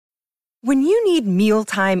When you need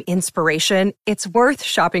mealtime inspiration, it's worth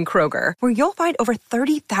shopping Kroger, where you'll find over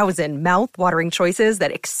 30,000 mouth-watering choices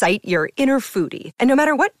that excite your inner foodie. And no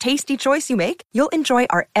matter what tasty choice you make, you'll enjoy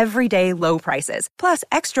our everyday low prices, plus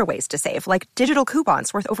extra ways to save, like digital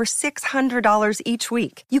coupons worth over $600 each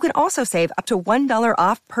week. You can also save up to $1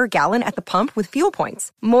 off per gallon at the pump with fuel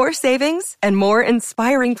points. More savings and more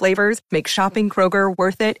inspiring flavors make shopping Kroger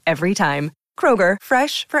worth it every time. Kroger,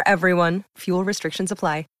 fresh for everyone. Fuel restrictions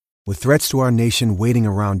apply. With threats to our nation waiting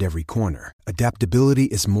around every corner, adaptability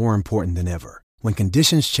is more important than ever. When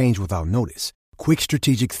conditions change without notice, quick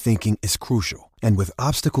strategic thinking is crucial. And with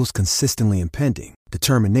obstacles consistently impending,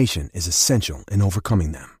 determination is essential in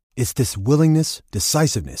overcoming them. It's this willingness,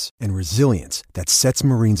 decisiveness, and resilience that sets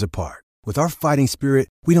Marines apart. With our fighting spirit,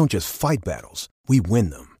 we don't just fight battles, we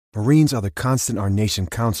win them. Marines are the constant our nation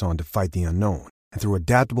counts on to fight the unknown. And through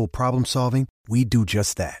adaptable problem solving, we do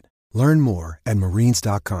just that. Learn more at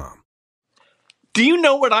marines.com. Do you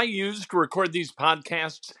know what I use to record these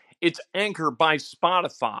podcasts? It's Anchor by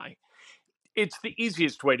Spotify. It's the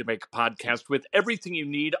easiest way to make a podcast with everything you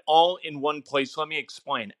need all in one place. Let me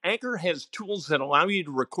explain. Anchor has tools that allow you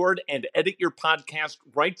to record and edit your podcast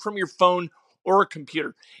right from your phone or a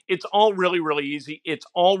computer. It's all really, really easy. It's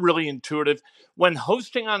all really intuitive. When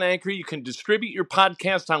hosting on Anchor, you can distribute your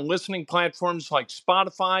podcast on listening platforms like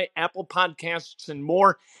Spotify, Apple Podcasts, and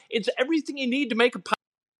more. It's everything you need to make a podcast.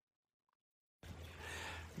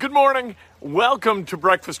 Good morning. Welcome to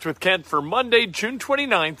Breakfast with Kent for Monday, June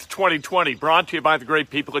 29th, 2020. Brought to you by the great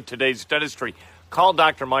people at Today's Dentistry. Call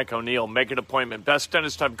Dr. Mike O'Neill. Make an appointment. Best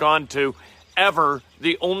dentist I've gone to ever.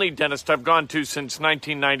 The only dentist I've gone to since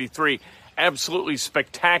 1993. Absolutely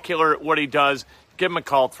spectacular at what he does. Give him a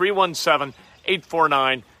call,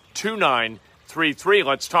 317-849-2933.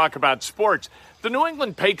 Let's talk about sports. The New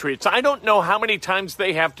England Patriots, I don't know how many times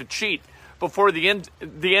they have to cheat before the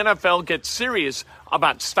NFL gets serious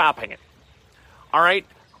about stopping it. All right,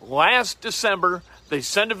 last December, they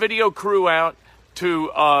sent a video crew out to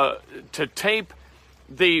tape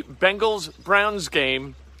the Bengals-Browns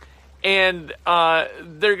game, and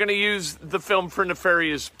they're going to use the film for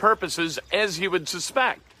nefarious purposes, as you would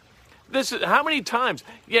suspect. This is how many times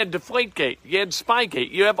you had Deflategate, you had Spygate,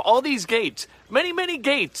 you have all these gates, many, many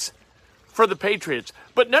gates for the Patriots,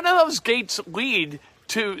 but none of those gates lead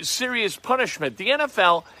to serious punishment. The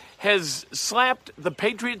NFL has slapped the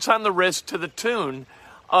Patriots on the wrist to the tune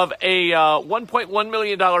of a $1.1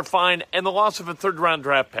 million fine and the loss of a third-round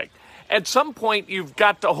draft pick. At some point, you've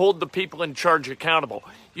got to hold the people in charge accountable.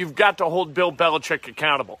 You've got to hold Bill Belichick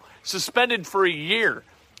accountable. Suspended for a year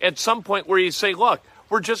at some point where you say, look,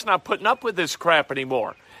 we're just not putting up with this crap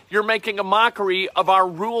anymore. You're making a mockery of our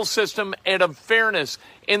rule system and of fairness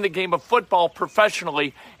in the game of football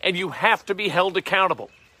professionally, and you have to be held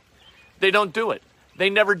accountable. They don't do it. They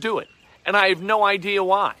never do it. And I have no idea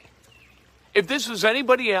why. If this was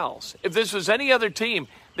anybody else, if this was any other team,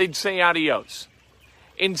 they'd say adios.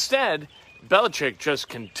 Instead, Belichick just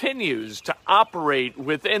continues to operate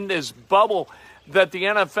within this bubble that the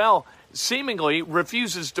NFL seemingly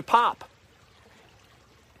refuses to pop.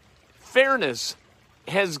 Fairness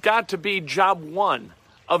has got to be job one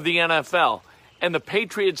of the NFL, and the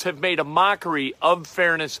Patriots have made a mockery of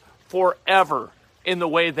fairness forever in the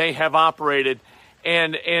way they have operated,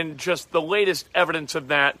 and just the latest evidence of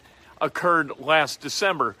that occurred last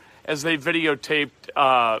December as they videotaped,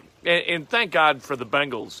 and thank God for the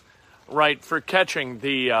Bengals, right, for catching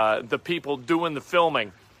the people doing the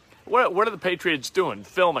filming. What are the Patriots doing?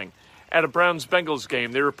 Filming at a Browns-Bengals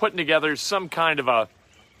game. They were putting together some kind of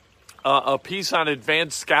a piece on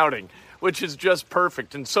advanced scouting, which is just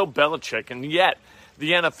perfect, and so Belichick, and yet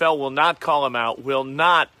the NFL will not call him out, will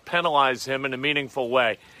not penalize him in a meaningful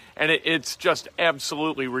way, and it's just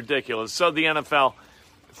absolutely ridiculous. So the NFL,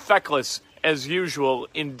 feckless as usual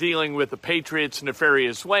in dealing with the Patriots'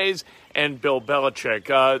 nefarious ways and Bill Belichick.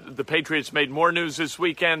 The Patriots made more news this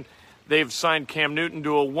weekend. They've signed Cam Newton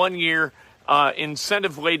to a one-year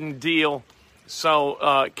incentive-laden deal.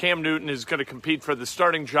 So Cam Newton is going to compete for the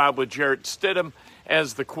starting job with Jarrett Stidham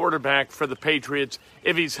as the quarterback for the Patriots.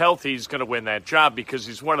 If he's healthy, he's going to win that job because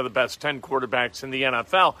he's one of the best 10 quarterbacks in the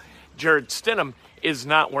NFL. Jarrett Stidham is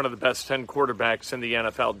not one of the best 10 quarterbacks in the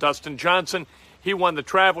NFL. Dustin Johnson, he won the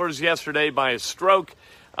Travelers yesterday by a stroke.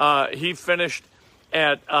 He finished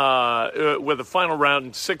at with a final round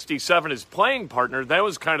in 67. His playing partner, that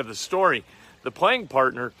was kind of the story. The playing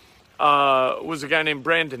partner was a guy named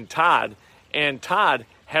Brandon Todd, and Todd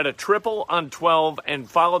had a triple on 12 and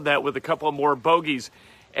followed that with a couple of more bogeys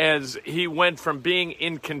as he went from being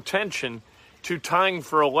in contention to tying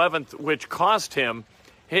for 11th, which cost him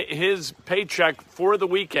his paycheck for the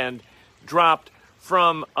weekend dropped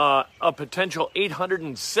from a potential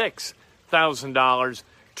 $806,000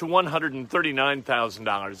 to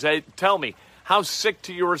 $139,000. Tell me, how sick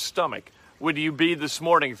to your stomach would you be this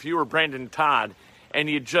morning if you were Brandon Todd and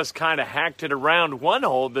you just kind of hacked it around one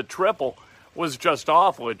hole? The triple was just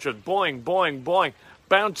awful. It just boing, boing, boing,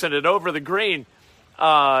 bouncing it over the green,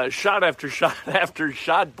 shot after shot after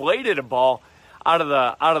shot, bladed a ball out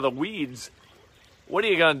of the weeds. What are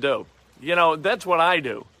you going to do? You know, that's what I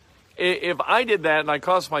do. If I did that and I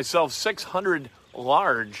cost myself $600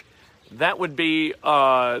 large, that would be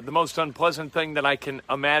the most unpleasant thing that I can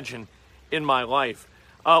imagine in my life.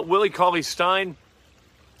 Willie Cauley-Stein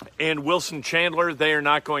and Wilson Chandler, they are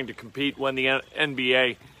not going to compete when the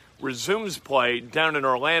NBA resumes play down in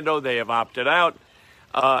Orlando. They have opted out,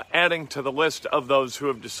 adding to the list of those who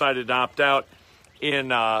have decided to opt out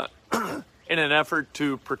in an effort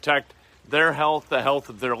to protect their health, the health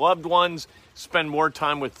of their loved ones, spend more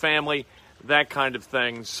time with family, that kind of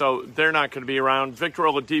thing. So they're not going to be around. Victor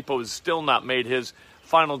Oladipo has still not made his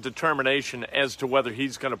final determination as to whether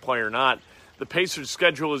he's going to play or not. The Pacers'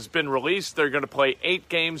 schedule has been released. They're going to play 8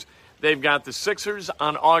 games. They've got the Sixers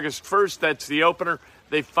on August 1st. That's the opener.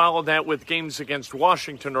 They followed that with games against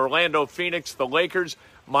Washington, Orlando, Phoenix, the Lakers,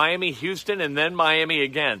 Miami, Houston, and then Miami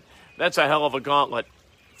again. That's a hell of a gauntlet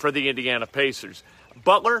for the Indiana Pacers.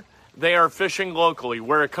 Butler, they are fishing locally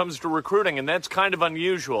where it comes to recruiting, and that's kind of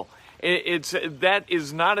unusual. That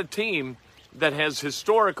is not a team that has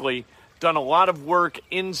historically done a lot of work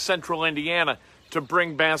in central Indiana to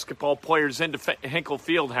bring basketball players into Hinkle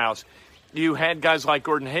Fieldhouse. You had guys like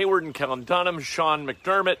Gordon Hayward and Kellen Dunham, Sean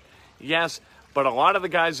McDermott, yes, but a lot of the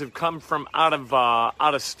guys have come from out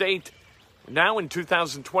of state. Now in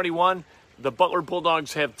 2021, the Butler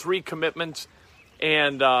Bulldogs have 3 commitments,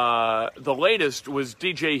 and the latest was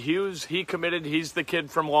DJ Hughes. He committed. He's the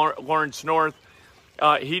kid from Lawrence North.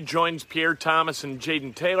 He joins Pierre Thomas and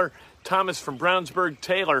Jaden Taylor. Thomas from Brownsburg,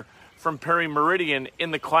 Taylor from Perry Meridian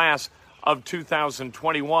in the class of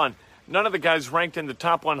 2021. None of the guys ranked in the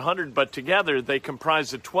top 100, but together they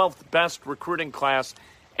comprise the 12th best recruiting class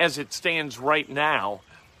as it stands right now.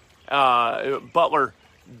 Butler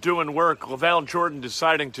doing work. LaVale Jordan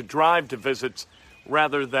deciding to drive to visits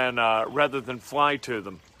rather than fly to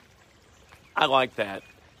them. I like that.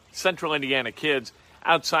 Central Indiana kids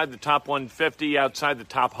outside the top 150, outside the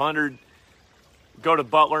top 100, go to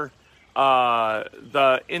Butler.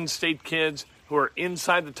 The in-state kids who are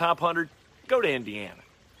inside the top 100, go to Indiana.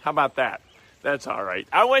 How about that? That's all right.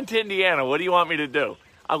 I went to Indiana. What do you want me to do?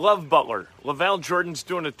 I love Butler. LaVale Jordan's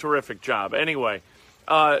doing a terrific job. Anyway,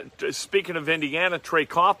 speaking of Indiana, Trey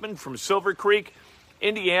Kaufman from Silver Creek.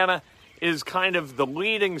 Indiana is kind of the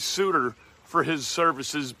leading suitor for his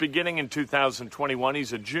services beginning in 2021.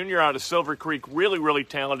 He's a junior out of Silver Creek, really, really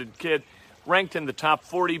talented kid, ranked in the top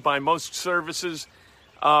 40 by most services.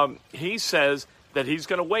 He says that he's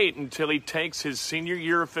going to wait until he takes his senior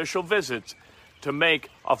year official visits to make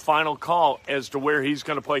a final call as to where he's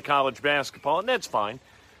going to play college basketball, and that's fine.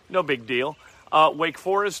 No big deal. Wake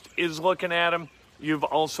Forest is looking at him. You've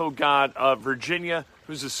also got Virginia,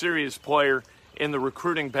 who's a serious player in the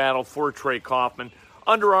recruiting battle for Trey Kaufman.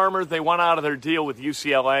 Under Armour, they went out of their deal with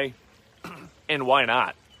UCLA, and why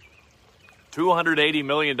not? $280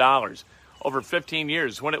 million over 15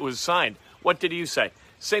 years when it was signed. What did you say?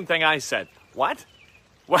 Same thing I said. What?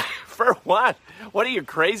 What? For what? What are you,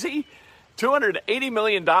 crazy? $280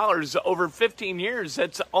 million over 15 years.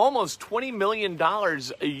 That's almost $20 million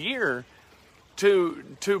a year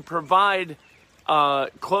to provide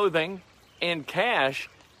clothing and cash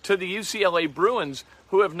to the UCLA Bruins,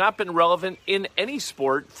 who have not been relevant in any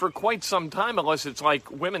sport for quite some time, unless it's like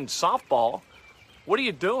women's softball. What are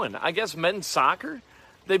you doing? I guess men's soccer,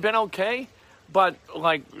 they've been okay, but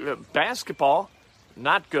like basketball,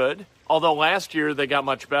 not good. Although last year they got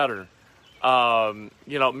much better.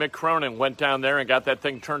 Mick Cronin went down there and got that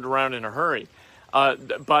thing turned around in a hurry.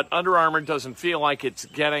 But Under Armour doesn't feel like it's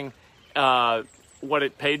getting what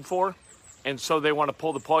it paid for, and so they want to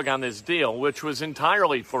pull the plug on this deal, which was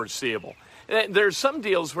entirely foreseeable. There's some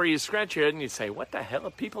deals where you scratch your head and you say, what the hell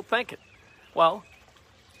are people thinking? Well,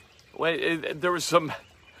 there's some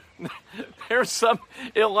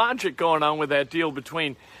illogic going on with that deal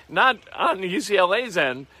between, not on UCLA's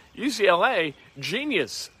end, UCLA,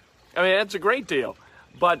 genius. I mean, that's a great deal.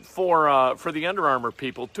 But for the Under Armour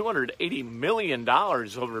people, $280 million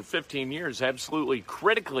over 15 years, absolutely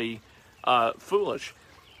critically foolish.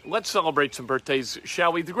 Let's celebrate some birthdays,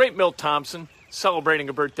 shall we? The great Milt Thompson, celebrating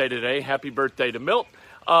a birthday today. Happy birthday to Milt.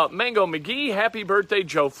 Mango McGee, happy birthday.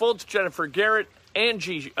 Joe Fultz, Jennifer Garrett,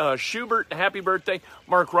 Angie Schubert, happy birthday.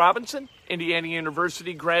 Mark Robinson, Indiana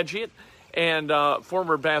University graduate. and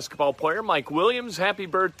former basketball player Mike Williams. Happy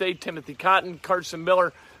birthday, Timothy Cotton, Carson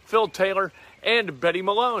Miller, Phil Taylor, and Betty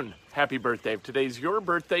Malone. Happy birthday. If today's your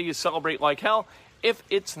birthday, you celebrate like hell. If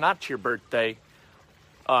it's not your birthday,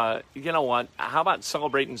 you know what? How about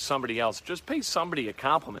celebrating somebody else? Just pay somebody a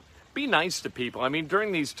compliment. Be nice to people. I mean,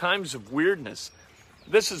 during these times of weirdness,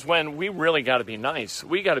 this is when we really got to be nice.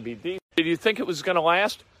 We got to be decent. Did you think it was going to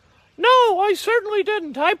last? No, I certainly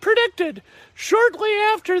didn't. I predicted shortly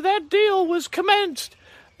after that deal was commenced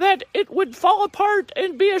that it would fall apart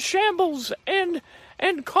and be a shambles and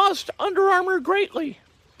cost Under Armour greatly.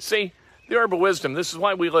 See, the herb of wisdom. This is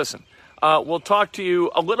why we listen. We'll talk to you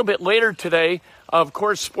a little bit later today. Of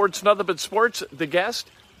course, Sports Nothing But Sports. The guest,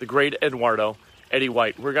 the great Eddie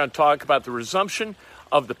White. We're going to talk about the resumption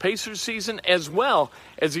of the Pacers season as well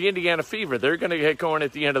as the Indiana Fever. They're going to get going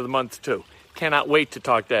at the end of the month, too. Cannot wait to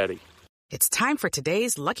talk to Eddie. It's time for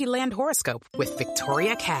today's Lucky Land horoscope with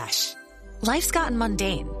Victoria Cash. Life's gotten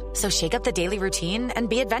mundane, so shake up the daily routine and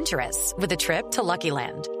be adventurous with a trip to Lucky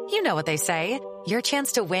Land. You know what they say. Your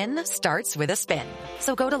chance to win starts with a spin.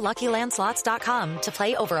 So go to LuckyLandSlots.com to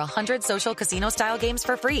play over 100 social casino-style games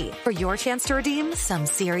for free for your chance to redeem some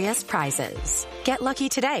serious prizes. Get lucky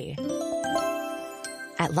today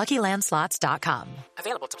at LuckyLandSlots.com.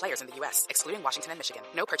 Available to players in the U.S., excluding Washington and Michigan.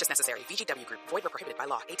 No purchase necessary. VGW Group. Void where prohibited by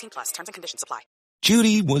law. 18+. Terms and conditions apply.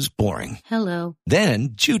 Judy was boring. Hello. Then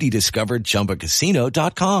Judy discovered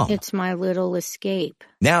ChumbaCasino.com. It's my little escape.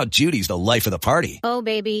 Now Judy's the life of the party. Oh,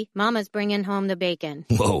 baby, mama's bringing home the bacon.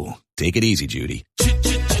 Whoa, take it easy, Judy.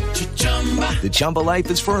 The Chumba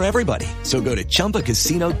life is for everybody. So go to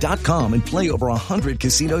ChumbaCasino.com and play over 100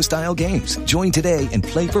 casino-style games. Join today and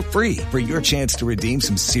play for free for your chance to redeem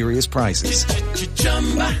some serious prizes.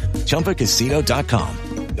 ChumbaCasino.com.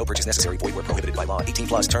 No purchase necessary. Void where prohibited by law.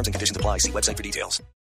 18+. Terms and conditions apply. See website for details.